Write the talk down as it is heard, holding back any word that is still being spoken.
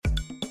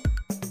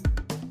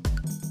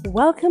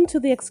Welcome to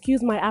the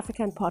Excuse My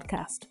African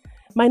podcast.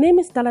 My name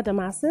is Stella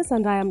Damasis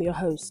and I am your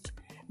host.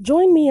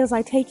 Join me as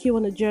I take you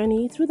on a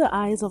journey through the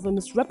eyes of a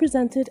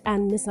misrepresented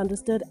and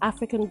misunderstood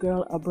African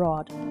girl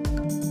abroad.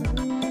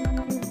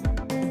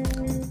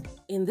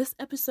 In this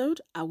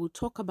episode, I will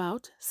talk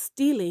about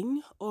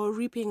stealing or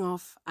ripping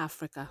off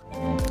Africa.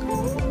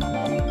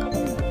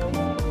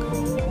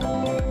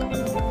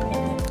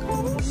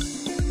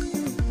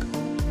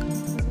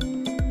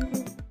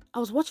 I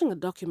was watching a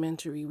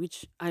documentary,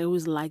 which I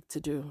always like to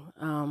do.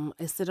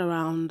 I sit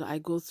around, I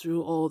go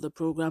through all the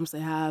programs they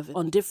have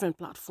on different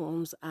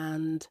platforms,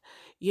 and,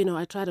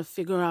 I try to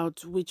figure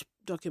out which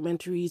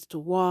documentaries to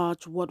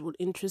watch, what would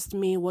interest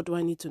me, what do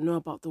I need to know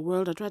about the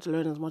world. I try to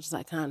learn as much as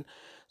I can.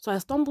 So I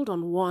stumbled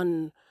on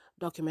one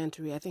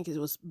documentary, I think it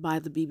was by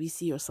the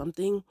BBC or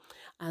something,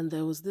 and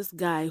there was this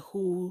guy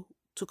who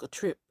took a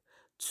trip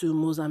to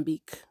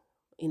Mozambique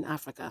in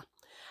Africa.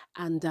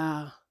 And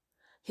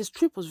his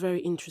trip was very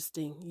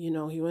interesting.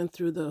 He went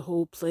through the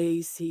whole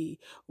place. He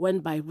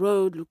went by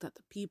road, looked at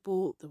the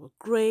people. They were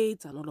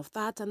great and all of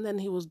that. And then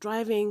he was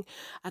driving.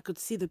 I could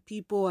see the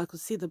people. I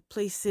could see the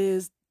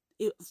places.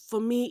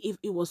 For me,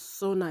 it was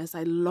so nice.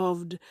 I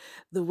loved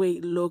the way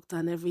it looked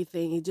and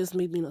everything. It just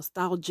made me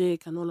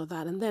nostalgic and all of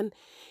that. And then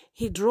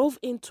he drove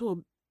into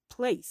a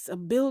place, a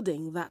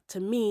building that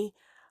to me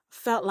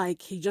felt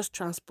like he just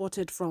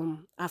transported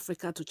from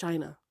Africa to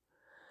China.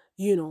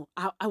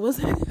 I was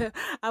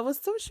I was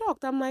so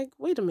shocked. I'm like,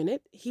 wait a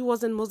minute, he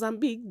was in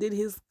Mozambique. Did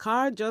his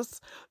car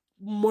just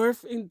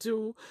morph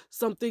into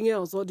something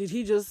else, or did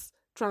he just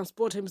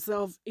transport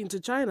himself into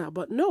China?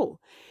 But no,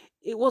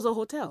 it was a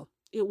hotel.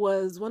 It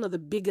was one of the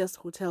biggest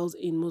hotels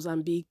in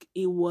Mozambique.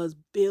 It was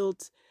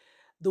built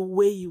the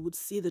way you would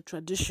see the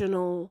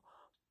traditional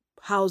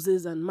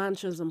houses and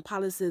mansions and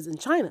palaces in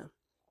China.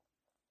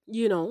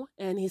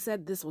 And he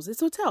said this was his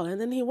hotel. And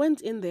then he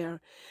went in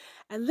there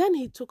and then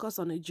he took us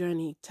on a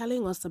journey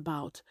telling us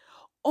about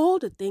all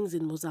the things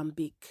in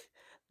Mozambique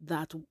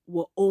that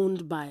were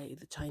owned by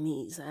the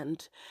Chinese.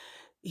 And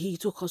he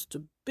took us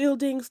to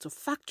buildings, to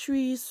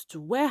factories,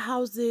 to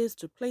warehouses,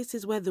 to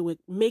places where they were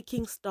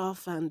making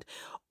stuff and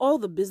all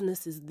the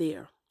businesses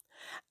there.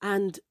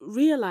 And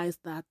realized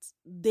that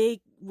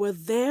they were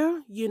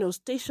there,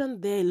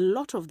 stationed there. A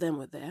lot of them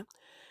were there.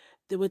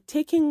 They were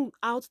taking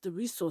out the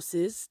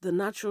resources, the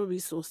natural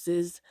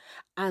resources,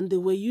 and they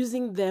were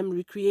using them,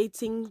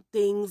 recreating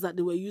things that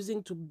they were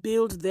using to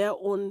build their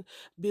own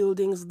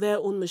buildings, their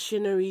own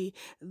machinery,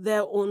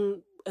 their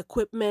own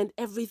equipment,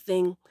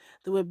 everything.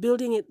 They were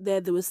building it there.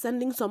 They were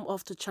sending some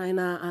off to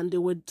China and they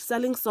were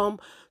selling some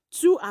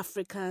to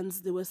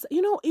Africans. They were,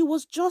 it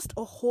was just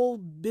a whole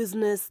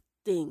business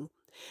thing.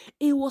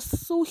 It was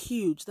so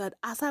huge that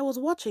as I was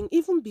watching,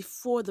 even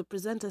before the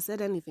presenter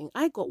said anything,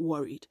 I got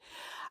worried.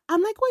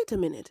 I'm like, wait a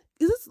minute,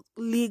 is this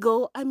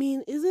legal? I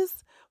mean, is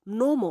this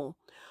normal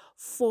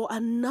for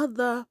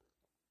another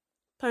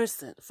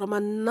person from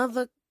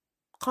another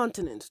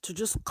continent to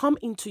just come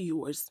into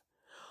yours,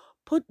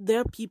 put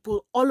their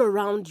people all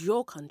around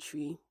your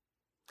country,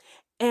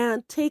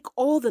 and take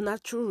all the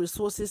natural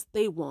resources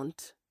they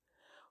want,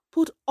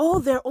 put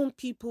all their own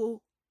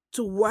people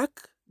to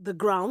work the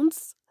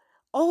grounds,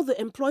 all the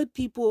employed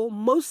people,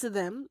 most of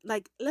them,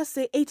 like let's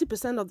say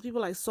 80% of the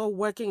people I saw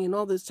working in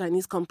all these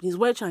Chinese companies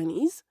were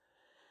Chinese.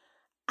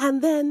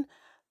 And then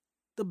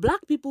the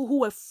black people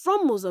who were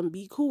from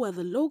Mozambique, who were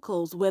the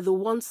locals, were the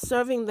ones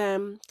serving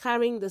them,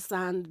 carrying the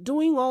sand,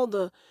 doing all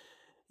the,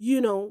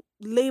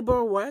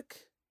 labor work.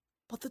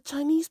 But the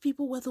Chinese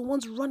people were the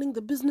ones running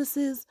the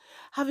businesses,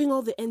 having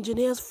all the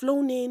engineers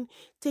flown in,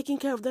 taking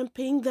care of them,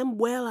 paying them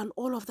well and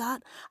all of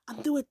that.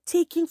 And they were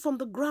taking from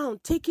the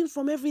ground, taking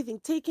from everything,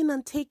 taking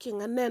and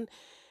taking. And then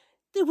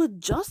they were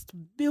just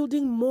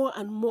building more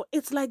and more.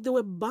 It's like they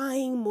were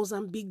buying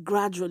Mozambique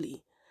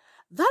gradually.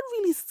 That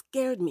really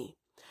scared me.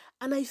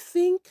 And I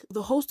think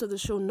the host of the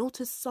show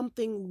noticed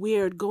something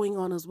weird going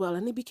on as well.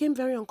 And he became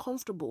very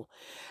uncomfortable.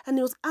 And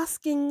he was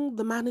asking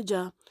the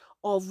manager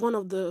of one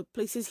of the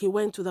places he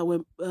went to that were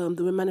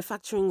they were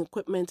manufacturing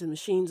equipment and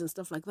machines and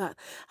stuff like that.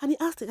 And he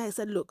asked the guy, he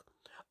said, look,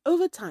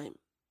 over time,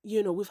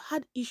 we've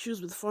had issues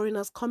with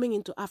foreigners coming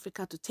into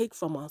Africa to take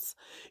from us,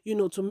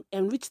 to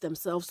enrich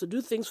themselves, to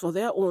do things for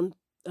their own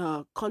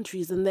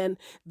countries. And then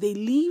they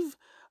leave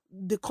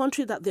the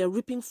country that they're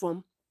ripping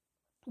from.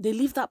 They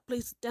leave that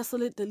place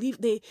desolate.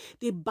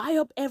 They buy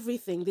up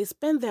everything. They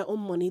spend their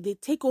own money. They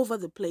take over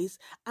the place.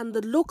 And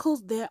the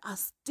locals there are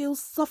still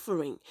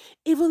suffering,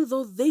 even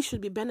though they should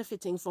be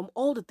benefiting from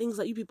all the things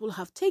that you people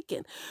have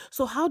taken.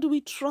 So how do we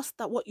trust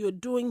that what you're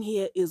doing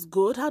here is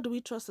good? How do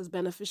we trust it's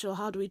beneficial?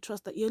 How do we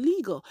trust that you're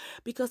legal?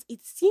 Because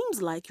it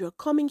seems like you're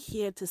coming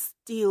here to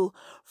steal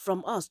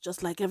from us,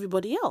 just like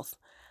everybody else.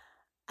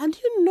 And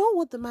you know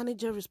what the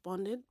manager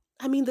responded?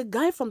 I mean, the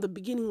guy from the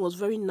beginning was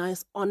very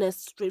nice,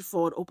 honest,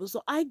 straightforward, open.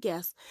 So I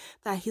guess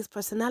that his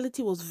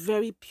personality was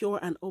very pure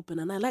and open.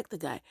 And I like the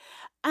guy.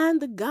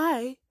 And the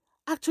guy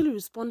actually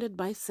responded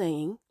by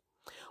saying,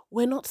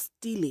 we're not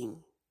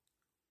stealing.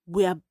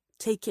 We are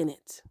taking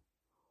it.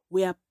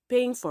 We are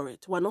paying for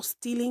it. We're not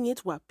stealing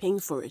it. We're paying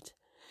for it.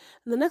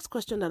 And the next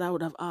question that I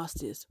would have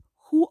asked is,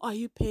 who are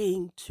you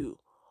paying to?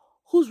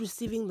 Who's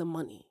receiving the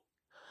money?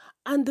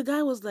 And the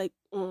guy was like,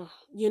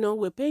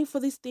 we're paying for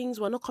these things.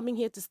 We're not coming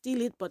here to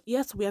steal it. But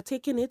yes, we are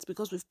taking it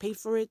because we've paid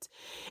for it.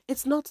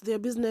 It's not their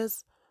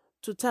business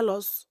to tell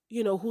us,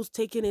 who's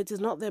taking it.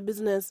 It's not their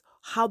business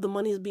how the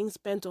money is being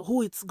spent or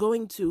who it's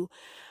going to.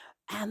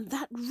 And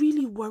that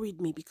really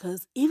worried me,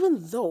 because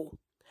even though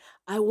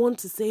I want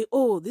to say,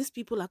 oh, these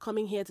people are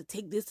coming here to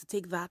take this, to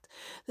take that,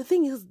 the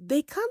thing is,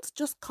 they can't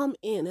just come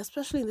in,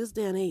 especially in this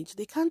day and age.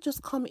 They can't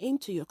just come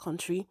into your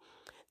country,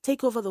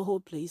 take over the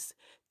whole place,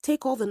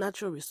 take all the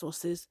natural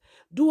resources,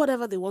 do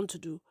whatever they want to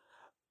do,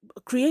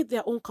 create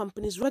their own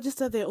companies,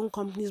 register their own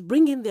companies,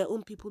 bring in their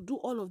own people, do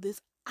all of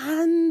this,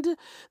 and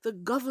the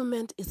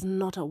government is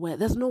not aware.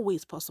 There's no way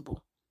it's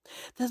possible.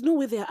 There's no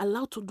way they're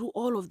allowed to do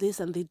all of this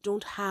and they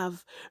don't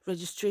have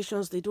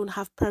registrations, they don't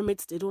have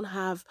permits, they don't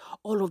have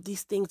all of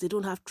these things, they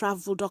don't have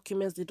travel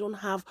documents, they don't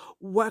have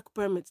work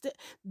permits.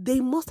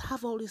 They must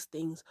have all these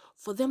things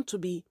for them to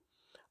be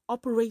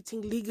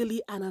operating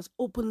legally and as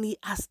openly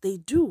as they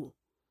do.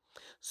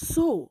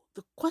 So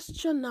the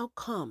question now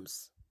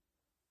comes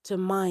to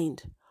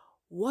mind,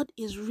 what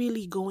is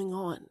really going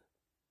on?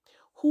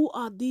 Who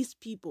are these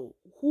people?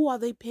 Who are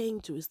they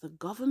paying to? Is the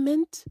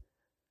government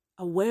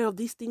aware of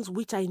these things,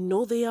 which I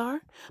know they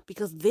are,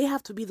 because they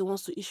have to be the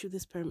ones to issue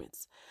these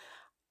permits?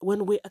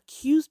 When we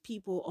accuse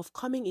people of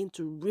coming in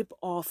to rip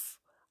off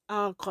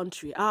our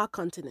country, our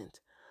continent,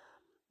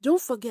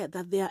 don't forget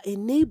that they are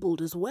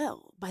enabled as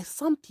well by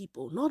some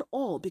people, not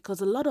all,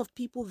 because a lot of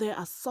people there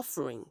are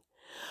suffering.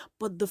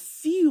 But the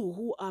few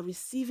who are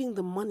receiving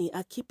the money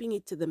are keeping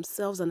it to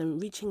themselves and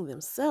enriching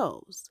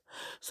themselves.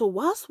 So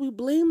whilst we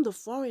blame the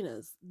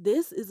foreigners,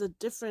 this is a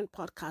different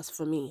podcast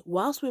for me.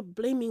 Whilst we're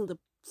blaming the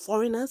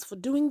foreigners for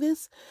doing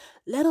this,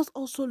 let us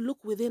also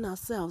look within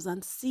ourselves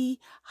and see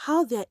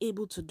how they're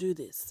able to do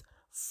this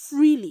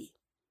freely,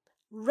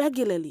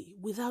 regularly,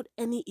 without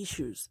any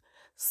issues.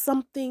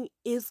 Something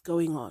is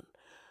going on.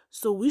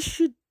 So we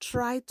should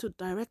try to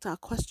direct our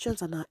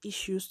questions and our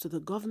issues to the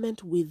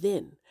government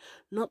within,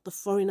 not the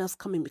foreigners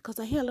coming. Because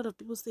I hear a lot of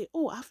people say,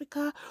 oh,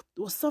 Africa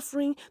was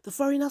suffering, the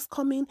foreigners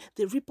come in,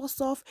 they rip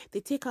us off, they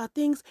take our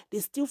things,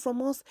 they steal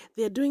from us,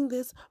 they're doing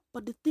this.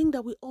 But the thing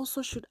that we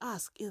also should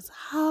ask is,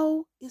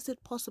 how is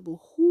it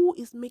possible? Who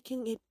is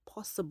making it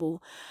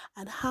possible?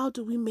 And how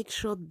do we make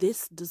sure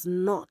this does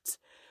not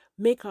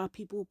make our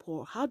people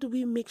poor? How do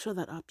we make sure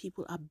that our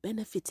people are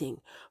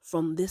benefiting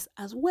from this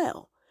as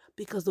well?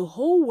 Because the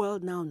whole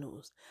world now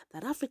knows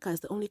that Africa is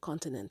the only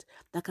continent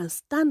that can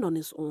stand on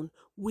its own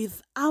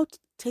without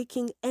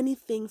taking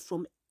anything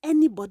from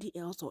anybody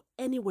else or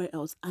anywhere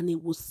else, and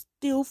it will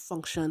still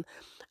function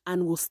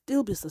and will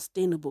still be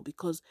sustainable,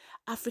 because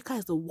Africa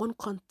is the one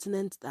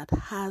continent that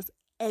has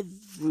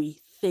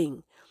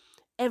everything.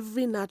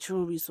 Every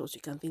natural resource you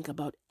can think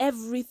about,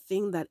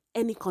 everything that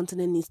any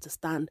continent needs to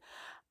stand,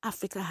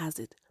 Africa has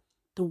it.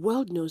 The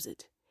world knows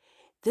it.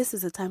 This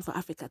is a time for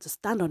Africa to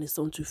stand on its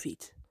own 2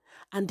 feet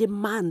and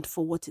demand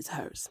for what is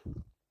hers.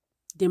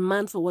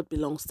 Demand for what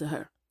belongs to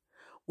her.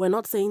 We're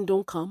not saying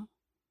don't come,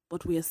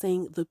 but we are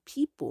saying the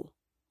people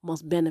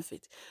must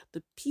benefit.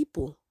 The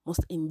people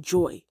must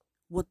enjoy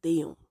what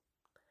they own.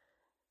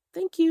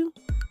 Thank you.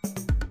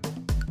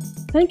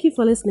 Thank you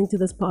for listening to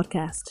this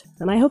podcast,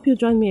 and I hope you'll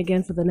join me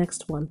again for the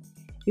next one.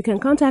 You can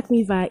contact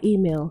me via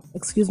email,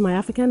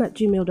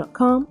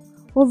 excusemyafrican@gmail.com,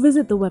 or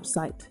visit the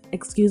website,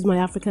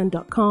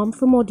 excusemyafrican.com,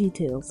 for more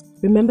details.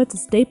 Remember to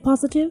stay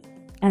positive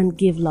and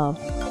give love.